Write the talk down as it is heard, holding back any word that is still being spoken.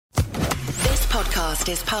podcast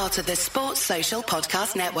is part of the Sports Social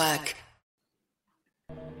Podcast Network.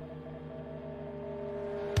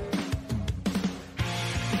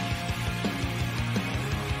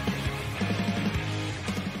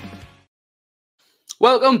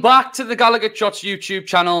 Welcome back to the Gallagher Shots YouTube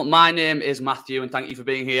channel. My name is Matthew, and thank you for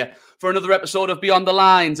being here for another episode of Beyond the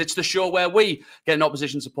Lines. It's the show where we get an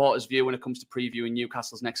opposition supporters' view when it comes to previewing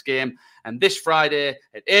Newcastle's next game. And this Friday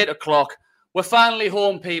at 8 o'clock, we're finally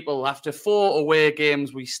home, people. After 4 away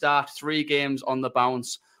games, we start 3 games on the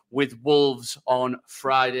bounce with Wolves on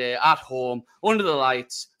Friday at home, under the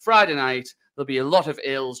lights, Friday night. There'll be a lot of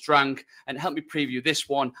ales drank, and help me preview this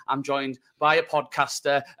one, I'm joined by a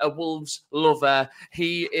podcaster, a Wolves lover.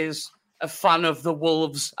 He is a fan of the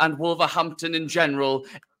Wolves and Wolverhampton in general.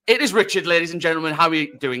 It is Richard, ladies and gentlemen. How are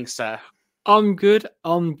you doing, sir? I'm good.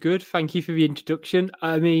 Thank you for the introduction.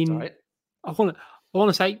 I mean, Right. I want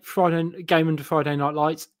to say Friday game under Friday Night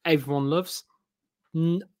Lights. Everyone loves.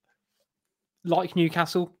 Like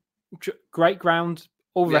Newcastle, great ground.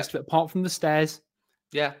 All the rest of it, apart from the stairs.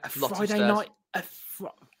 Yeah, Friday night.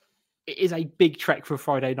 It is a big trek for a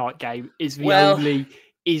Friday night game. Is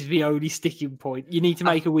the only sticking point. You need to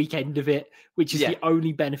make a weekend of it, which is the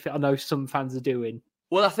only benefit I know some fans are doing.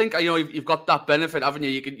 Well, I think you've got that benefit, haven't you?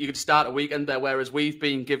 You could start a weekend there, whereas we've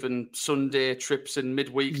been given Sunday trips and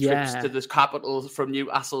midweek trips to the capital from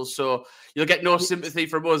Newcastle, so you'll get no sympathy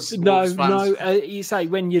from us. Wolves fans. You say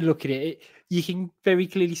when you look at it, you can very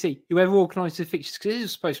clearly see whoever organised the fixtures, because it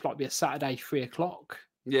was supposed to be a Saturday 3 o'clock.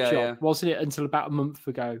 Wasn't it, until about a month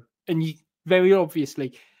ago? And you very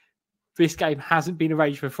obviously, this game hasn't been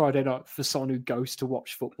arranged for Friday night for someone who goes to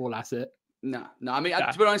watch football, has it? No. I mean,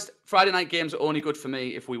 to be honest, Friday night games are only good for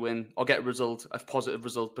me if we win or get a positive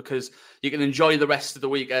result, because you can enjoy the rest of the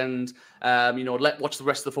weekend. Watch the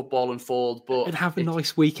rest of the football unfold, and have a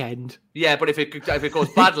nice weekend. Yeah, but if it goes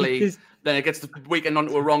badly, then it gets the weekend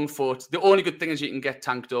onto a wrong foot. The only good thing is you can get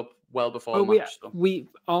tanked up well before the match.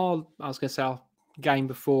 Our game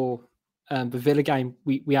before the Villa game,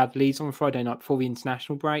 we had Leeds on Friday night before the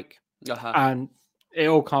international break, and it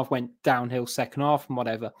all kind of went downhill second half and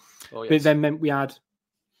whatever. Oh, yes. But it then meant we had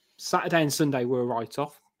Saturday and Sunday were a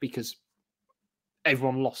write-off because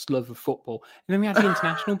everyone lost love of football. And then we had the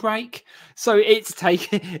international break. So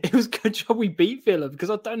it was a good job we beat Villa, because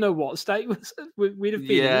I don't know what state we'd have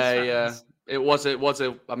been. Yeah. It was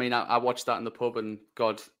I mean, I watched that in the pub, and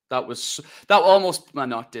God, that almost,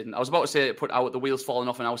 no, it didn't. I was about to say it put out the wheels falling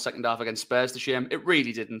off in our second half against Spurs to shame. It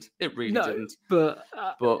really didn't. Didn't. But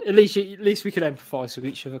at least we could empathise with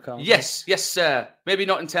each other, can't we? Yes, sir. Maybe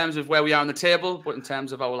not in terms of where we are on the table, but in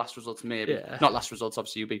terms of our last results, maybe. Yeah. Not last results,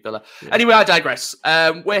 obviously you beat Villa. Yeah. Anyway, I digress.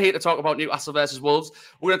 We're here to talk about Newcastle versus Wolves.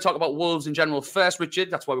 We're going to talk about Wolves in general first,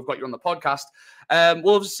 Richard. That's why we've got you on the podcast.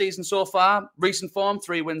 Wolves' season so far, recent form,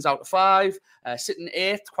 3 wins out of 5, sitting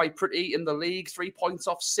 8th, quite pretty in the league, 3 points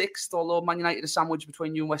off 6th, although Man United is sandwiched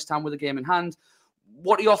between you and West Ham with a game in hand.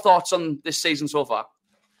 What are your thoughts on this season so far?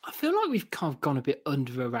 I feel like we've kind of gone a bit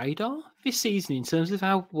under the radar this season in terms of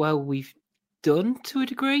how well we've done to a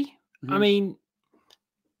degree. Mm-hmm. I mean,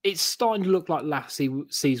 it's starting to look like last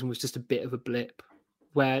season was just a bit of a blip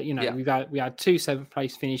where, we had 2 7th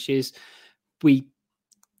place finishes. We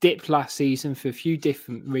dipped last season for a few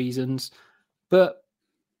different reasons, but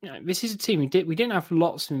this is a team we didn't have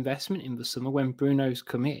lots of investment in the summer when Bruno's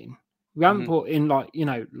come in. We haven't put in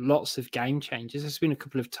lots of game changes. There's been a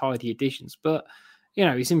couple of tidy additions, but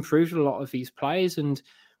he's improved a lot of these players, and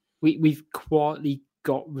we've quietly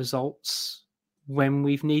got results when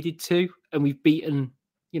we've needed to, and we've beaten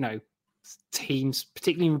teams,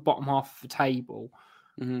 particularly in the bottom half of the table,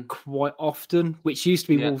 quite often, which used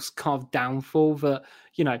to be Wolves' kind of downfall, that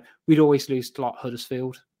we'd always lose to like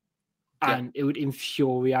Huddersfield, and it would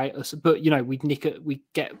infuriate us. But we'd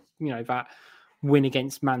get that win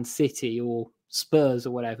against Man City or Spurs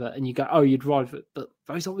or whatever, and you go, oh, you'd ride it. But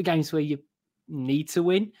those are the games where you need to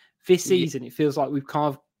win. This season, it feels like we've kind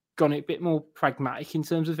of gone a bit more pragmatic in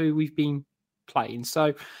terms of who we've been playing.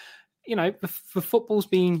 So, the football's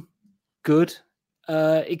been good.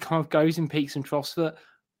 It kind of goes in peaks and troughs. That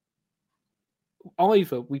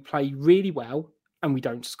either we play really well and we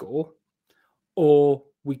don't score, or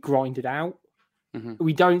we grind it out. Mm-hmm.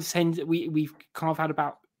 We don't we've kind of had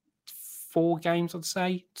about 4 games, I'd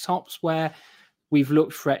say, tops, where we've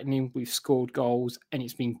looked threatening, we've scored goals, and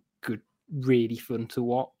it's been good, really fun to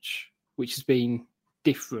watch, which has been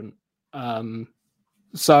different.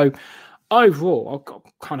 So overall,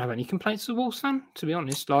 I can't have any complaints as a Wolves fan, to be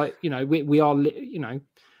honest. We are,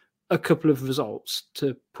 a couple of results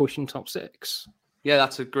to push in top 6. Yeah,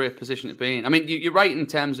 that's a great position to be in. I mean, you're right in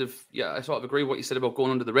terms of, I sort of agree with what you said about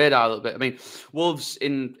going under the radar a little bit. I mean, Wolves,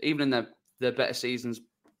 even in their the better seasons,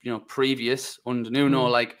 previous under Nuno.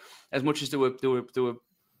 Like, as much as they were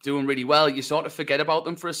doing really well, you sort of forget about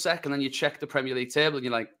them for a sec, and then you check the Premier League table, and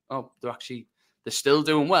you're like, oh, they're still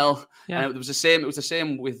doing well. Yeah. And it was the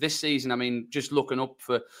same with this season. I mean, just looking up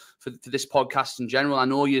for this podcast in general, I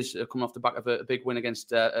know you're coming off the back of a big win against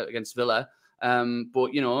Villa,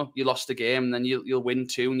 but you lost a game, and then you'll win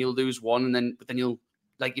 2 and you'll lose 1, but then you'll,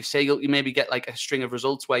 like you say, you maybe get like a string of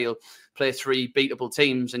results where you'll play 3 beatable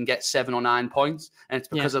teams and get 7 or 9 points, and it's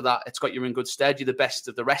because of that, it's got you in good stead. You're the best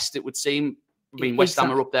of the rest, it would seem. I mean, West Ham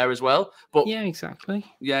are up there as well, but yeah, exactly.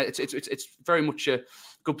 Yeah, it's very much a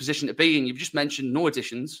good position to be in. You've just mentioned no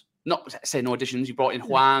additions. Not say no additions. You brought in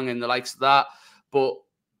Hwang and the likes of that, but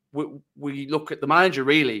we look at the manager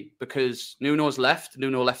really, because Nuno left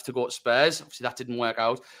to go to Spurs. Obviously, that didn't work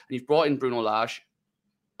out, and you've brought in Bruno Lage.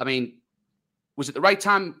 I mean, was it the right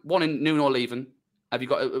time? One, in Nuno leaving. Have you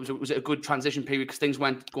got? Was it a good transition period because things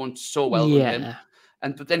weren't going so well with him?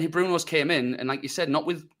 But then Bruno's came in, and like you said, not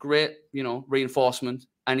with great, reinforcement,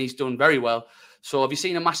 and he's done very well. So have you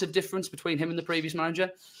seen a massive difference between him and the previous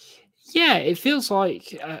manager? Yeah, it feels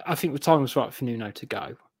like I think the time was right for Nuno to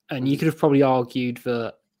go. And you could have probably argued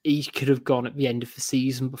that he could have gone at the end of the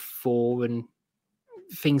season before and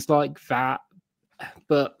things like that.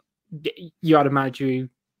 But you had a manager who,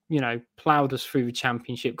 ploughed us through the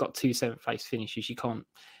Championship, got 2 7th-place finishes. You can't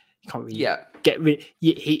really get rid.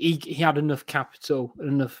 He had enough capital,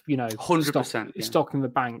 enough 100% stock in the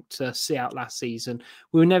bank to see out last season.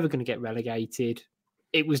 We were never going to get relegated.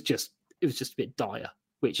 It was just a bit dire.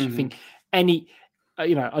 Which I think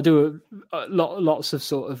I do lots of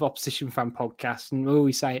sort of opposition fan podcasts, and we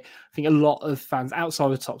always say I think a lot of fans outside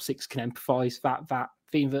of the top 6 can empathise that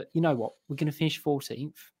thing that we're going to finish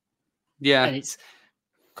 14th. Yeah, and it's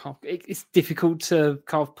difficult to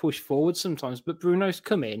kind of push forward sometimes, but Bruno's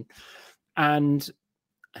come in, and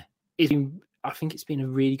I think it's been a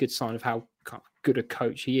really good sign of how good a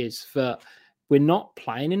coach he is. That we're not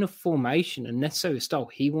playing in a formation and necessarily a style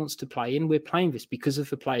he wants to play in. We're playing this because of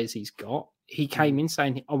the players he's got. He came in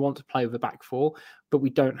saying, I want to play with a back 4, but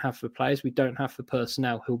we don't have the players. We don't have the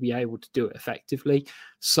personnel who'll be able to do it effectively.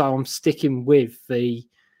 So I'm sticking with the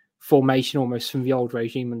formation almost from the old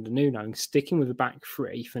regime under Nuno, and sticking with the back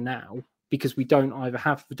 3 for now, because we don't either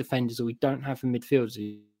have the defenders or we don't have the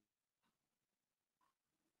midfielders.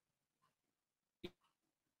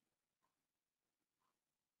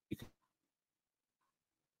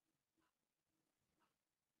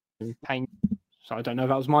 Pain. So I don't know if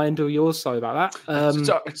that was my end or yours. Sorry about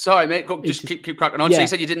that. Sorry, mate. Just keep cracking on. Yeah. So you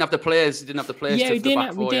said you didn't have the players. Yeah, we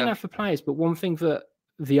didn't have the players. But one thing that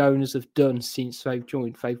the owners have done since they've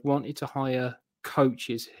joined, they've wanted to hire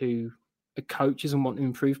coaches who are coaches and want to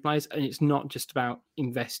improve players. And it's not just about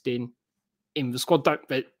investing in the squad. Don't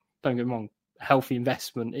get me wrong. Healthy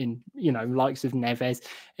investment in likes of Neves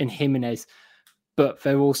and Jimenez, but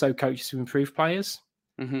they're also coaches who improve players.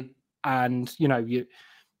 Mm-hmm. And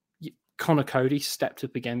Connor Cody stepped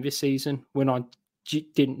up again this season when I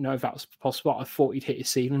didn't know if that was possible. I thought he'd hit his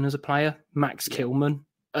ceiling as a player. Max Kilman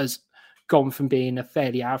has gone from being a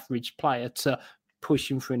fairly average player to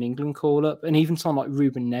pushing for an England call-up. And even someone like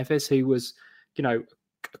Ruben Neves, who was, a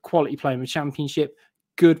quality player in the Championship,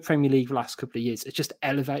 good Premier League the last couple of years, it's just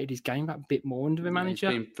elevated his game a bit more under the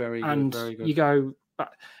manager. He's been very good, very good. You go,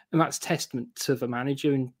 and that's testament to the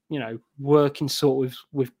manager and, working sort of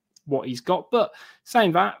with what he's got. But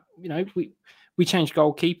saying that, we changed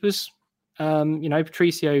goalkeepers.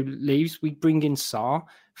 Patricio leaves. We bring in Sarr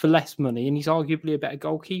for less money, and he's arguably a better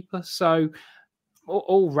goalkeeper. So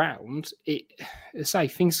all round,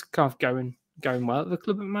 things kind of going well at the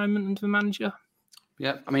club at the moment under the manager.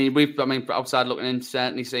 Yeah, I mean, outside looking in,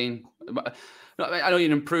 certainly seen. I know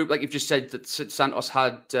you improved, like you've just said that Santos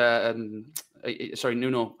had.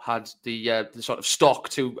 Nuno had the sort of stock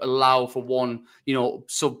to allow for one,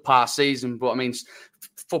 subpar season. But I mean,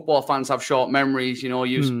 football fans have short memories.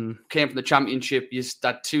 You came from the Championship, you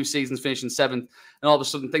had 2 seasons finishing 7th, and all of a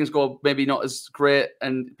sudden things go maybe not as great,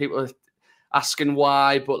 and people are asking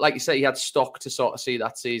why. But like you say, you had stock to sort of see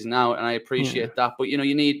that season out, and I appreciate that. But you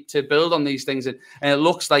need to build on these things, and it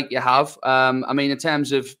looks like you have. I mean, in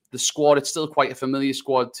terms of the squad, it's still quite a familiar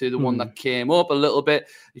squad to the one that came up a little bit.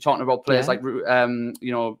 You're talking about players like Ruben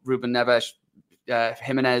Neves,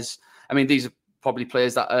 Jimenez. I mean, these are probably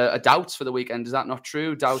players that are doubts for the weekend. Is that not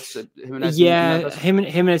true? Doubts Jimenez? Yeah,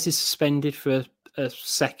 Jimenez is suspended for a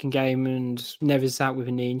second game, and Neves is out with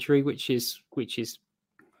a knee injury, which is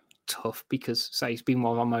tough because he's been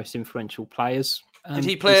one of our most influential players. Did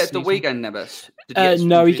he play at the weekend, Neves?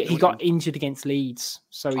 No, he got injured against Leeds,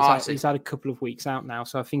 so he's had a couple of weeks out now.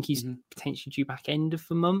 So I think he's potentially due back end of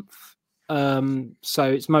the month. So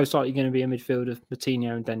it's most likely going to be a midfield of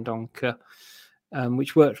Moutinho and Dendoncker,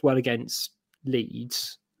 which worked well against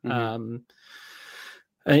Leeds. But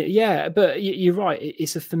you're right.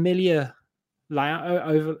 It's a familiar layout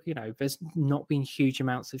over. There's not been huge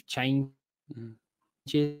amounts of changes.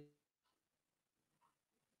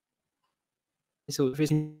 So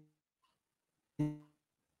it's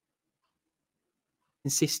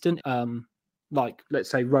consistent. Like let's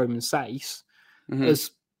say Roman Sace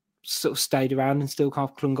has sort of stayed around and still kind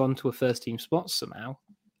of clung on to a first team spot somehow.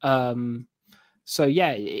 So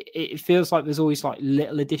yeah, it feels like there's always like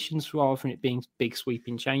little additions rather than it being big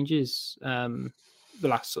sweeping changes. The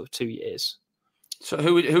last sort of 2 years. So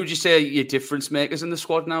who would you say are your difference makers in the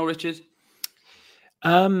squad now, Richard?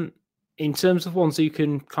 In terms of ones who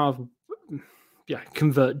can kind of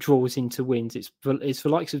convert draws into wins, it's the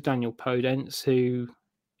likes of Daniel Podence, who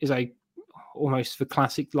is almost the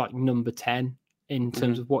classic like number 10 in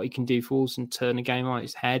terms of what he can do for us and turn a game on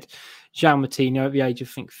its head. João Moutinho, at the age of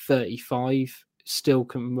I think 35, still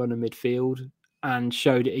can run a midfield and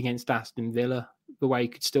showed it against Aston Villa, the way he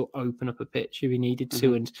could still open up a pitch if he needed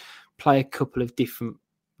to and play a couple of different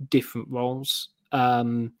roles.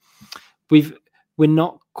 We're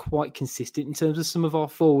not quite consistent in terms of some of our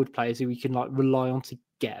forward players who we can like rely on to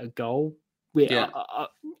get a goal.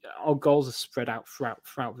 Our goals are spread out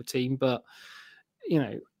throughout the team, but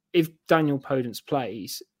if Daniel Podence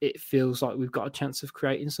plays, it feels like we've got a chance of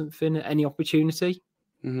creating something at any opportunity.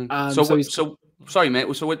 So sorry,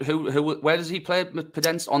 mate. So where does he play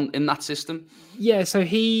Podence in that system? Yeah, so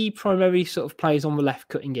he primarily sort of plays on the left,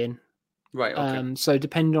 cutting in. Right. Okay. So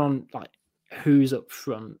depending on like who's up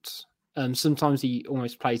front, sometimes he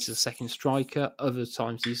almost plays as a second striker. Other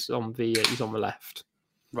times he's on the left.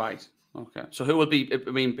 Right. Okay. So who will be?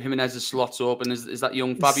 I mean, Jimenez's slot's open. Is that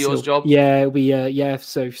young Fabio's job? Yeah,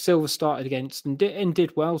 So Silva started against and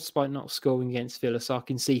did well despite not scoring against Villa. So I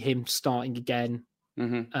can see him starting again.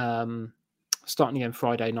 Starting again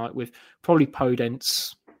Friday night with probably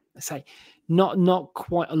Podence. Let's say not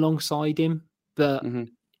quite alongside him, but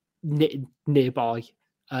nearby.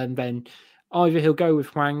 And then either he'll go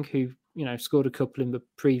with Wang, who scored a couple in the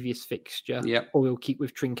previous fixture, or he'll keep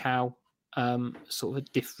with Trincao. Sort of a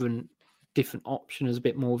different option as a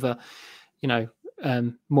bit more of a,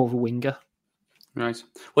 more of a winger. Right.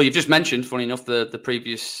 Well, you've just mentioned, funny enough, the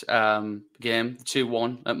previous game,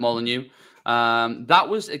 2-1 at Molineux. That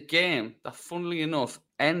was a game that, funnily enough,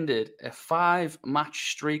 ended a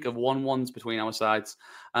 5-match streak of 1-1s between our sides.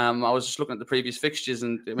 I was just looking at the previous fixtures,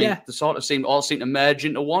 and I mean, the sort of all seemed to merge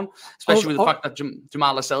into one, especially with the fact that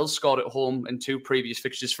Jamal Lascelles scored at home in 2 previous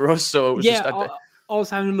fixtures for us. So it was I was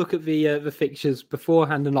having a look at the fixtures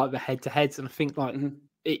beforehand and like the head-to-heads, and I think like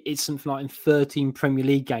it's something like in 13 Premier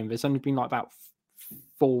League games, there's only been like about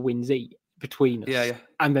 4 wins each between us,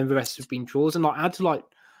 and then the rest have been draws. And like I had to like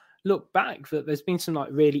look back that there's been some like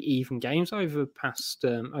really even games over the past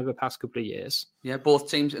couple of years. Yeah, both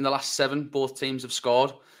teams in the last 7, both teams have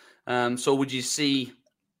scored. So would you see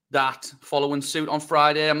that following suit on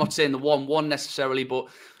Friday? I'm not saying the 1-1 necessarily, but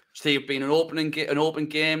see it being an open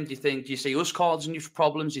game. Do you see us causing you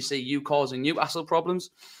problems? Do you see you causing Newcastle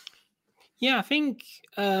problems? Yeah, I think.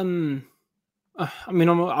 I mean,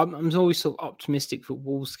 I'm always sort of optimistic that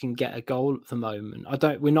Wolves can get a goal at the moment.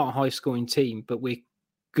 We're not a high scoring team, but we're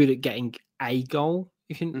good at getting a goal.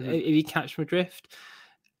 If you catch my drift.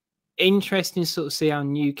 Interesting to sort of see how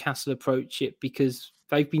Newcastle approach it, because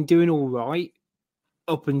they've been doing all right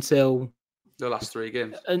up until the last 3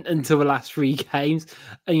 games. Until the last 3 games.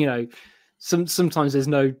 And, sometimes there's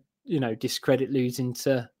no, discredit losing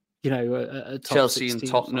to, a top Chelsea and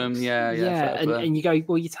Tottenham. And you go,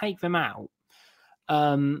 well, you take them out.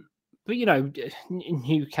 But,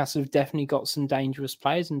 Newcastle have definitely got some dangerous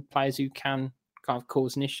players and players who can kind of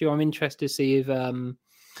cause an issue. I'm interested to see if, I'm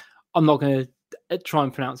not going to try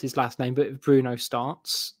and pronounce his last name, but if Bruno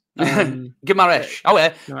starts.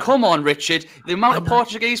 Guimarães. Come on, Richard. The amount of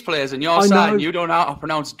Portuguese players on your side, and you don't know how to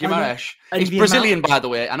pronounce Guimarães. He's Brazilian, by the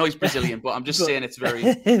way. I know he's Brazilian, but I'm just saying it's very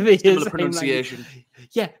similar pronunciation.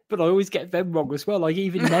 Yeah, but I always get them wrong as well. Like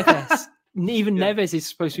even Neves. Neves is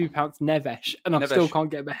supposed to be pronounced Neves, and I still can't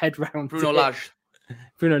get my head round Bruno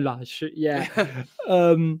Lage, yeah.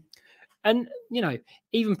 And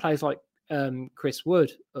even players like Chris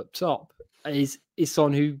Wood up top is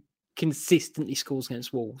someone who consistently scores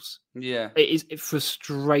against Wolves. Yeah, it is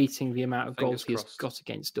frustrating the amount of goals he's got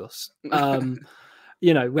against us. Whether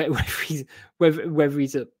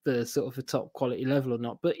he's at the sort of a top quality level or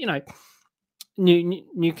not. But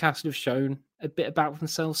Newcastle have shown a bit about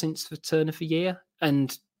themselves since the turn of the year,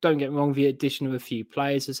 and don't get me wrong, the addition of a few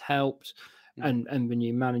players has helped, and the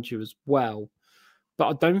new manager as well. but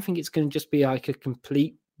I don't think it's going to just be like a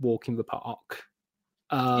complete walk in the park.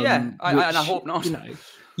 And I hope not.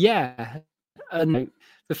 And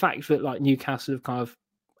the fact that like Newcastle have kind of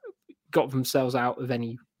got themselves out of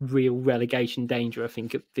any real relegation danger, I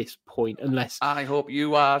think, at this point, unless... I hope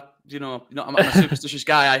you are, I'm a superstitious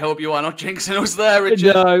guy. I hope you are not jinxing us there,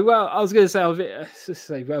 Richard. No, well, I was going to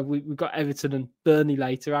say, we've got Everton and Burnley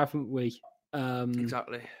later, haven't we?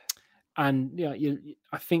 Exactly. And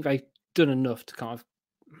I think they've done enough to kind of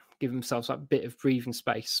give themselves that bit of breathing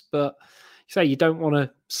space. But you don't want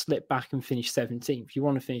to slip back and finish 17th. You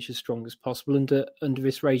want to finish as strong as possible under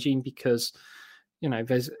this regime because,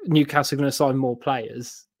 there's Newcastle going to sign more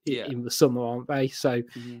players in the summer, aren't they? So,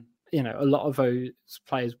 a lot of those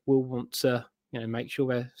players will want to, make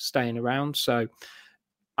sure they're staying around. So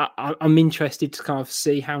I'm interested to kind of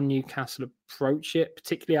see how Newcastle approach it,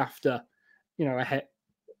 particularly after,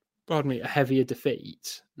 a heavier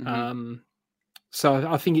defeat. So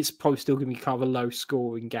I think it's probably still going to be kind of a low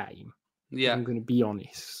scoring game. Yeah, I'm going to be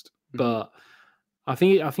honest, but I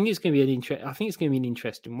think it's going to be an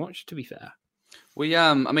interesting watch. To be fair,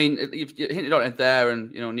 you've hinted on it there,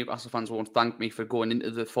 and Newcastle fans won't thank me for going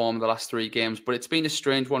into the form of the last 3 games, but it's been a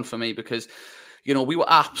strange one for me because we were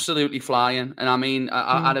absolutely flying, and I'm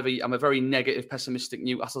a very negative, pessimistic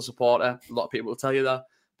Newcastle supporter. A lot of people will tell you that,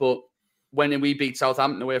 but when we beat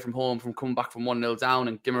Southampton away from home, from coming back from 1-0 down,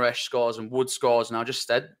 and Guimaraes scores and Wood scores, and I just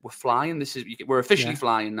said, we're flying. We're officially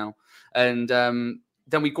flying now. And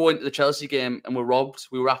then we go into the Chelsea game and we're robbed.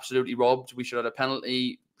 We were absolutely robbed. We should have had a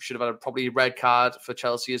penalty. We should have had probably a red card for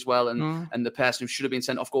Chelsea as well. And the person who should have been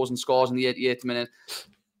sent off goes and scores in the 88th minute.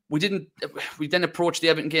 We then approached the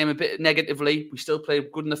Everton game a bit negatively. We still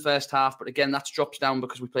played good in the first half, but again, that's dropped down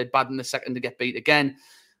because we played bad in the second to get beat again.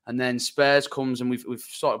 And then Spurs comes and we've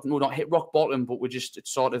sort of not hit rock bottom, but it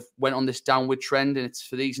sort of went on this downward trend. And it's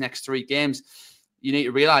for these next 3 games, you need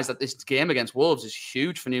to realise that this game against Wolves is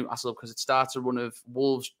huge for Newcastle because it starts a run of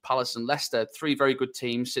Wolves, Palace and Leicester, 3 very good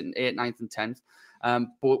teams sitting 8th, 9th and 10th.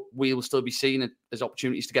 But we will still be seeing it as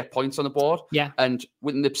opportunities to get points on the board. Yeah. And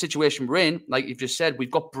within the situation we're in, like you've just said, we've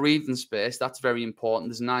got breathing space. That's very important.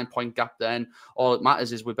 There's a 9-point gap there. And all that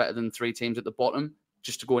matters is we're better than 3 teams at the bottom,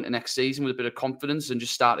 just to go into next season with a bit of confidence and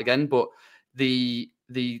just start again. But the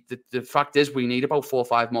fact is we need about 4 or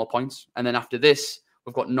 5 more points. And then after this,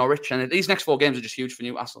 we've got Norwich. And these next 4 games are just huge for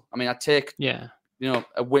Newcastle. I mean, I'd take, a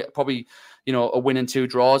win and 2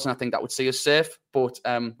 draws. And I think that would see us safe. But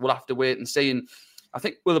we'll have to wait and see. And I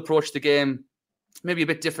think we'll approach the game maybe a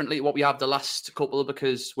bit differently to what we have the last couple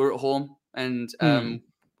because we're at home. And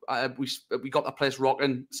we got that place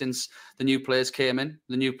rocking since the new players came in.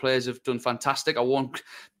 The new players have done fantastic. I won't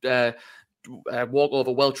walk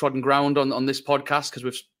over well-trodden ground on this podcast because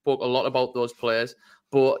we've spoke a lot about those players.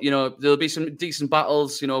 But, there'll be some decent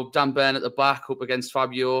battles. Dan Burn at the back up against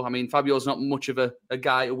Fabio. I mean, Fabio's not much of a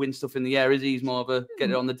guy to win stuff in the air, is he? He's more of a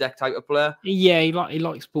get it on the deck type of player. Yeah, he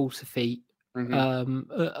likes ball to feet.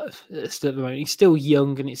 He's still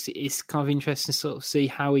young, and it's kind of interesting to sort of see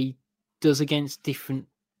how he does against different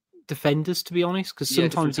defenders, to be honest, because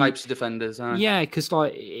sometimes types of defenders. Because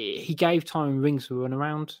like he gave Tyrone Rings a run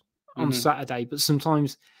around on Saturday, but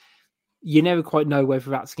sometimes you never quite know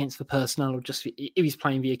whether that's against the personnel or just if he's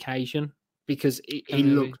playing the occasion. Because he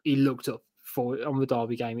looked up for on the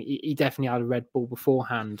Derby game. He definitely had a red ball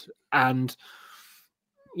beforehand, and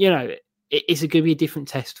it's going to be a different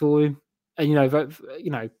test for him.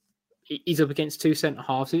 And he's up against 2 centre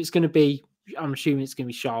halves, so it's going to be. I'm assuming it's going to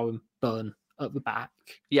be Shaw and Burn at the back,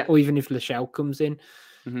 or even if Lachelle comes in,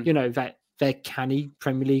 they're canny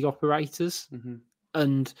Premier League operators,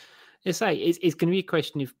 and it's going to be a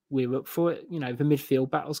question if we're up for it. The midfield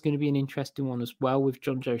battle's going to be an interesting one as well with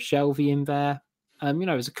John Joe Shelby in there.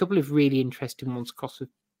 There's a couple of really interesting ones across the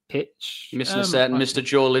pitch. Missing a certain Mr.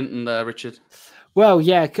 Joe Linton there, Richard. Well,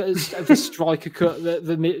 yeah, because the striker cut,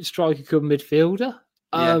 the striker cut midfielder.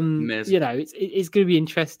 It's going to be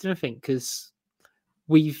interesting, I think, because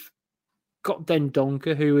we've got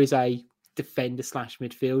Dendonka, who is a defender /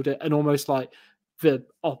 midfielder, and almost like the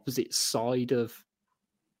opposite side of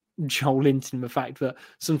Joel Linton, the fact that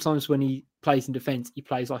sometimes when he plays in defence, he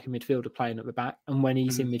plays like a midfielder playing at the back, and when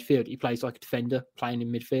he's in midfield, he plays like a defender playing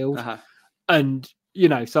in midfield. And,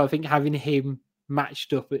 so I think having him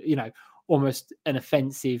matched up, almost an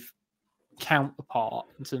offensive counterpart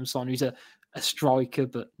in terms of someone who's a striker,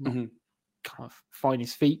 but not kind of find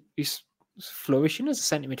his feet, who's flourishing as a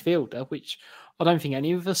centre midfielder, which I don't think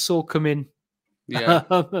any of us saw come in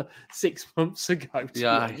 6 months ago.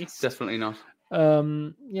 Definitely not.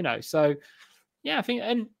 I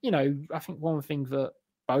think one thing that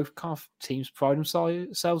both kind of teams pride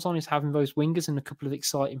themselves on is having those wingers and a couple of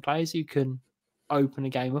exciting players who can open a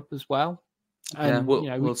game up as well. And,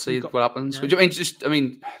 we'll see what happens. Do you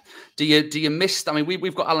miss? I mean,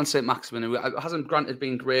 we've got Alan St. Maximin, who hasn't granted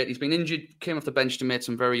been great. He's been injured, came off the bench to make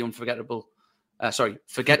some very forgettable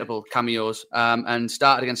cameos, and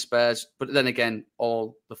started against Spurs. But then again,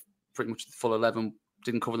 pretty much the full 11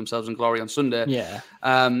 didn't cover themselves in glory on Sunday. Yeah.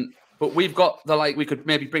 But we've got we could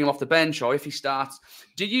maybe bring him off the bench, or if he starts.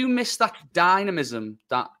 Do you miss that dynamism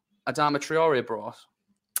that Adama Traore brought?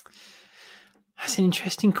 That's an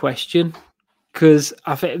interesting question, because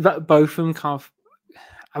I think that both of them kind of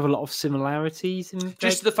have a lot of similarities.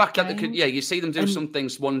 Just the fact that you see them do some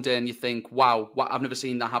things one day and you think, wow, I've never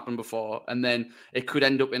seen that happen before. And then it could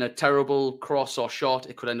end up in a terrible cross or shot.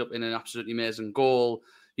 It could end up in an absolutely amazing goal.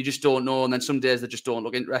 You just don't know. And then some days they just don't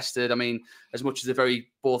look interested. I mean, as much as they're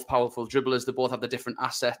both powerful dribblers, they both have the different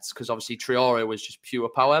assets, because obviously Traore was just pure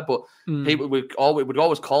power. But people would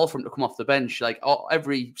always call for him to come off the bench. Like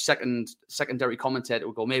every secondary commentator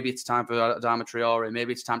would go, maybe it's time for Adama Traore.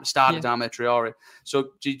 Maybe it's time to start Adama Traore.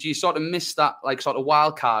 So do you sort of miss that sort of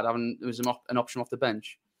wild card having there was an option off the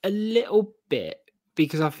bench? A little bit,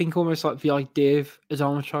 because I think almost like the idea of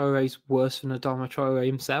Adama Traore is worse than Adama Traore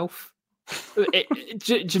himself. Do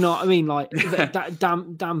you know what I mean? Like that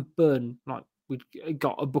damn Burn, like we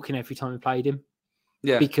got a booking every time we played him.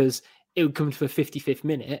 Yeah. Because it would come to the 55th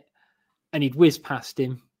minute and he'd whiz past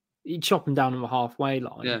him, he'd chop him down on the halfway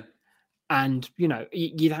line. Yeah. And,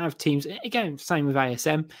 you'd have teams, again, same with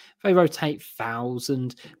ASM, they rotate fouls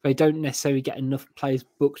and they don't necessarily get enough players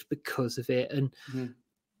booked because of it. And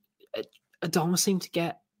Adama seemed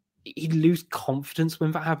to he'd lose confidence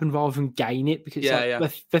when that happened rather than gain it, because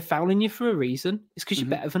they're fouling you for a reason. It's because you're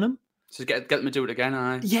better than them. So get them to do it again,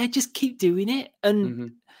 aye? Yeah, just keep doing it.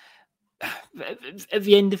 And at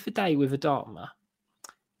the end of the day with Adama,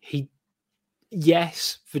 the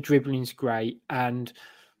dribbling's great. And,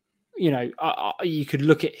 you could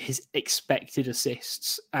look at his expected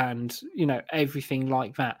assists and, everything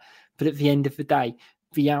like that. But at the end of the day,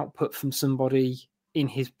 the output from somebody in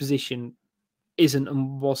his position isn't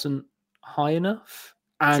and wasn't high enough.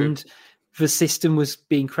 And the system was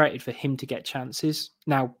being created for him to get chances.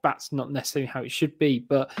 Now, that's not necessarily how it should be,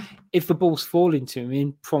 but if the ball's falling to him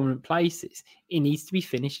in prominent places, he needs to be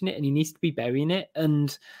finishing it and he needs to be burying it.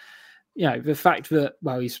 And, the fact that,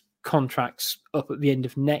 his contract's up at the end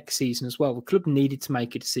of next season as well, the club needed to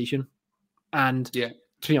make a decision. And to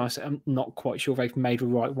be honest, I'm not quite sure they've made the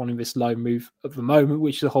right one in this loan move at the moment,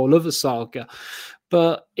 which is a whole other saga.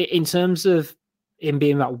 But in terms of him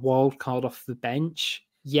being that wild card off the bench,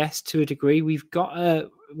 yes, to a degree. We've got a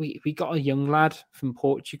young lad from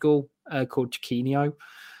Portugal called Chiquinho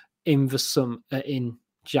in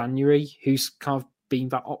January, who's kind of been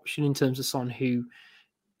that option in terms of someone who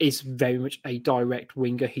is very much a direct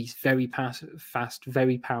winger. He's very fast,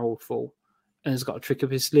 very powerful, and has got a trick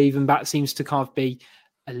up his sleeve. And that seems to kind of be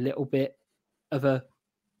a little bit of a,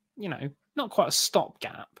 not quite a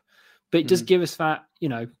stopgap, but it does give us that,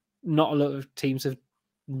 not a lot of teams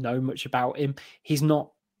know much about him. He's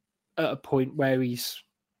not at a point where he's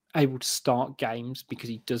able to start games because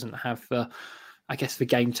he doesn't have the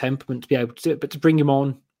game temperament to be able to do it. But to bring him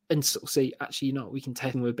on and sort of see, actually, we can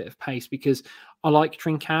take him with a bit of pace, because I like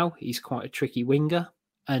Trincao. He's quite a tricky winger,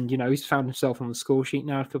 and he's found himself on the score sheet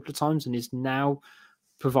now a couple of times and is now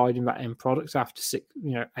providing that end product after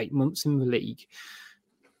 8 months in the league.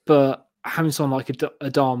 But having someone like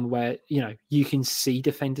Adama, where you can see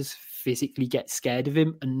defenders physically get scared of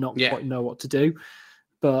him and not quite know what to do.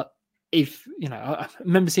 But if I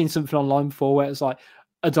remember seeing something online before where it's like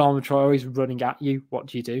Adama Traore is running at you, what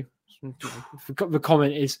do you do? The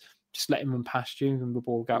comment is just let him run past you and the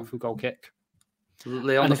ball will go out for a goal kick.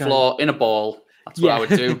 Lay on the floor in a ball. That's what I would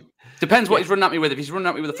do. Depends what he's running at me with. If he's running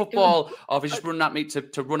at me with a football, or if he's just running at me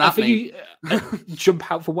to run at me.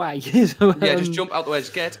 Jump out the way. Just jump out the way.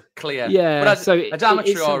 Just get clear. Yeah, but Adama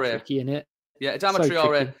Traore, so tricky, isn't it? Yeah, Adama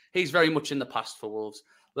Traore, he's very much in the past for Wolves.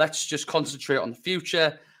 Let's just concentrate on the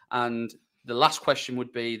future. And the last question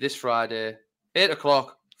would be this Friday, 8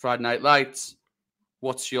 o'clock, Friday Night Lights.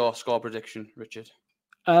 What's your score prediction, Richard?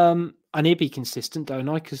 I need to be consistent, don't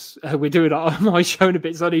I? Because we're doing my show in a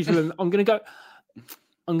bit, so I need to. I'm going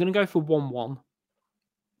to go for 1-1.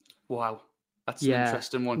 Wow, that's an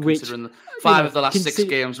interesting one. Considering the 5 of the last 6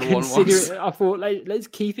 games were 1-1. I thought let's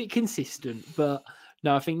keep it consistent, but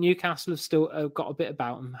no, I think Newcastle have still got a bit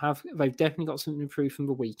about them. They've definitely got something to prove from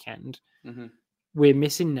the weekend. Mm-hmm. We're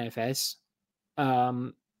missing Neves,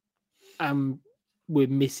 and we're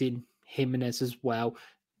missing Jimenez as well.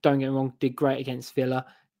 Don't get me wrong, did great against Villa.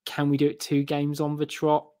 Can we do it 2 games on the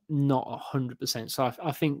trot? Not 100%. So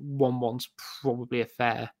I think 1-1's probably a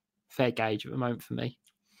fair gauge at the moment for me.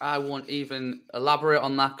 I won't even elaborate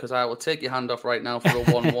on that because I will take your hand off right now for a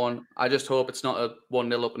 1-1. I just hope it's not a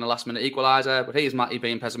 1-0 up in the last-minute equaliser. But here's Matty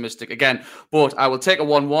being pessimistic again. But I will take a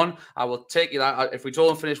 1-1. I will take you that. If we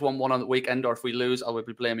don't finish 1-1 on the weekend or if we lose, I will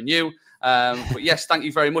be blaming you. But yes, thank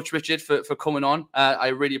you very much, Richard, for coming on. I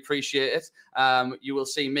really appreciate it. You will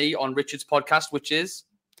see me on Richard's podcast, which is...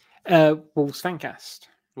 Wolves Fancast.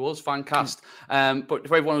 Wolves Fancast. But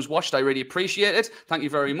for everyone who's watched, I really appreciate it. Thank you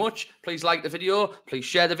very much. Please like the video. Please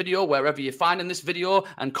share the video wherever you're finding this video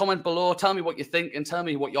and comment below. Tell me what you think and tell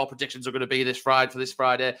me what your predictions are going to be for this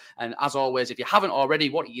Friday. And as always, if you haven't already,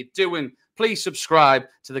 what are you doing? Please subscribe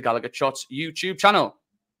to the Gallagher Shots YouTube channel.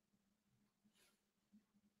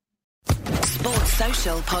 Sports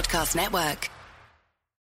Social Podcast Network.